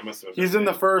 that then. I must have. He's in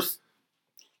the first,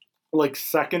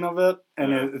 second of it,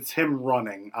 and Yeah. it's him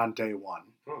running on day one.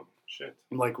 Oh shit.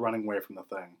 Like, running away from the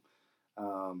thing.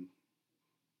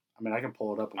 I mean, I can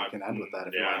pull it up and we can end with that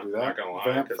if you want to do that. I'm not gonna lie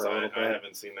Vamp because for a I little bit.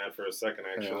 haven't seen that for a second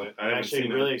actually. Yeah. I I'm haven't actually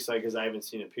seen really it. excited because I haven't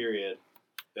seen it, period.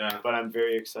 Yeah. But I'm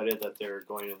very excited that they're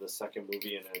going in the second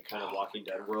movie in a kind of Walking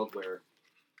Dead world where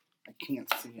I can't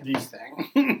see These-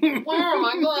 anything. Where are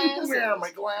my glasses? Where are my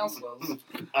glasses?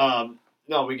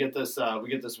 no, we get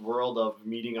this world of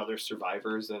meeting other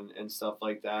survivors and stuff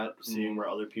like that, seeing where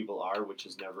other people are, which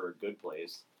is never a good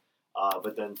place.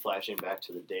 But then flashing back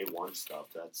to the day one stuff,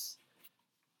 that's,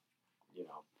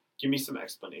 give me some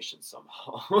explanation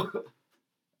somehow.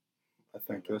 I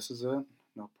think this is it.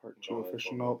 No, part 2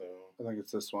 official note. I think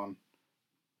it's this one.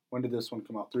 When did this one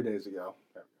come out? 3 days ago.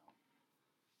 There we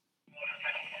go.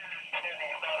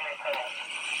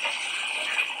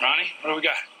 Ronnie, what do we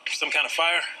got? Some kind of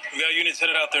fire? We got units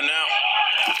headed out there now.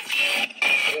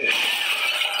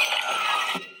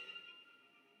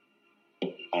 I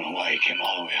don't know why you came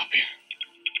all the way up here.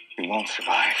 You won't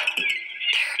survive. There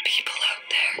are people out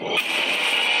there.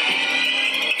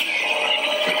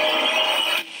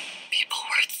 People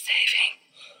worth saving.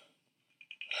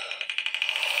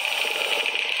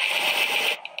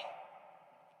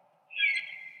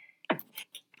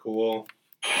 Cool.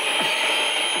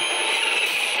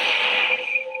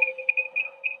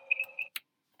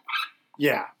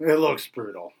 Yeah, it looks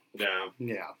brutal. Yeah.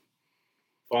 Yeah.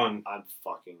 Fun. I'm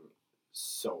fucking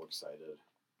so excited.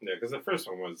 Yeah, because the first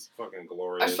one was fucking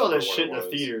glorious. I saw for that what shit it in the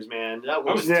was. theaters, man. That I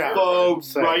was was Yeah. so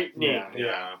Same. frightening. Yeah.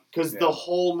 Yeah. Because Yeah. the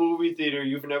whole movie theater,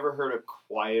 you've never heard a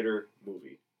quieter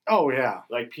movie. Oh, yeah.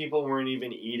 Like, people weren't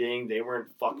even eating. They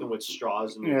weren't fucking with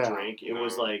straws in their Yeah. drink. It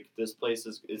was No. like, this place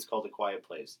it's called A Quiet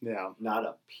Place. Yeah. Not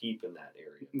a peep in that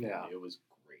area. Yeah. It was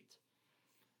great.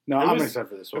 No, It I'm was- excited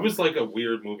for this It one. was like a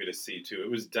weird movie to see too. It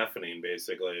was deafening,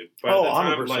 basically. But Oh, at the time,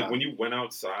 100%. like when you went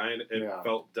outside, it Yeah.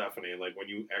 felt deafening. Like when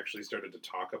you actually started to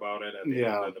talk about it at the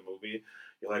Yeah. end of the movie,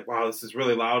 you're like, "Wow, this is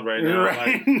really loud right now."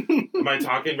 Right. Like, am I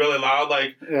talking really loud?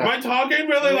 Like, Yeah. am I talking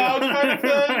really loud? Kind of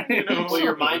thing. You know. Well,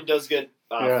 your mind does get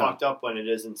Yeah. fucked up when it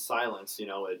is in silence.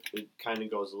 It kind of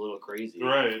goes a little crazy.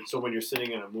 Right. So when you're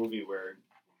sitting in a movie where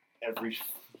every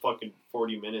fucking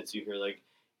 40 minutes you hear like,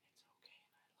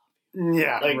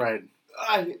 Yeah, Like- right.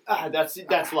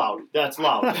 that's loud. That's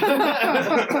loud.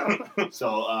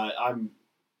 So I'm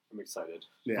excited.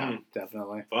 Yeah,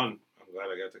 definitely. Fun. I'm glad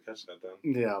I got to catch that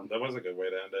then. Yeah. That was a good way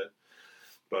to end it.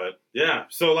 But yeah,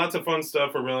 so lots of fun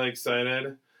stuff. We're really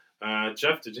excited.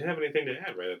 Jeff, did you have anything to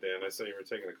add right at the end? I saw you were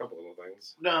taking a couple little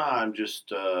things. No, I'm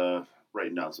just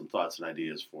writing down some thoughts and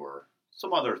ideas for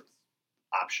some other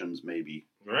options, maybe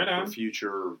Right for on.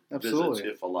 future Absolutely.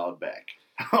 visits if allowed back.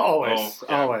 Always. Oh,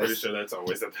 yeah, I'm pretty always. sure that's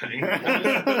always a thing.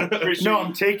 No,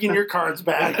 I'm taking your cards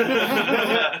back.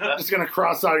 Just going to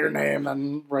cross out your name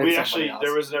and write We somebody actually, else.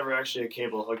 there was never actually a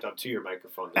cable hooked up to your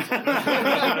microphone.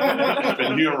 You've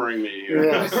been humoring me here.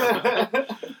 Yes.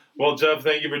 Well, Jeff,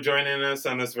 thank you for joining us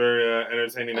on this very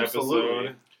entertaining Absolutely.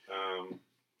 episode.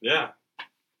 Yeah,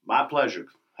 My pleasure.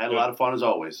 Had a lot of fun as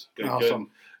always. good, Awesome.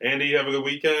 good. Andy, you have a good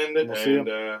weekend We'll see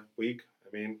and week.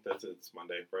 I mean, it's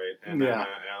Monday, right? And Yeah. then,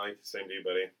 Alec, same to you,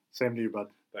 buddy. Same to you, bud.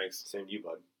 Thanks. Same to you,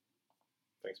 bud.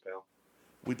 Thanks, pal.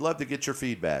 We'd love to get your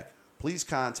feedback. Please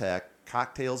contact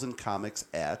Cocktails and Comics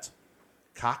at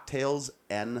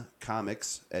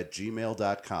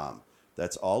cocktailsncomics@gmail.com.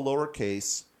 That's all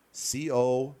lowercase,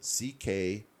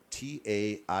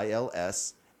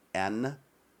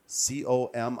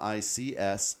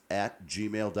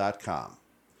 COCKTAILSNCOMICS@gmail.com.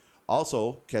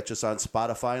 Also, catch us on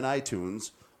Spotify and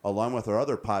iTunes, along with our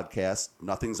other podcast,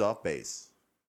 Nothing's Off Base.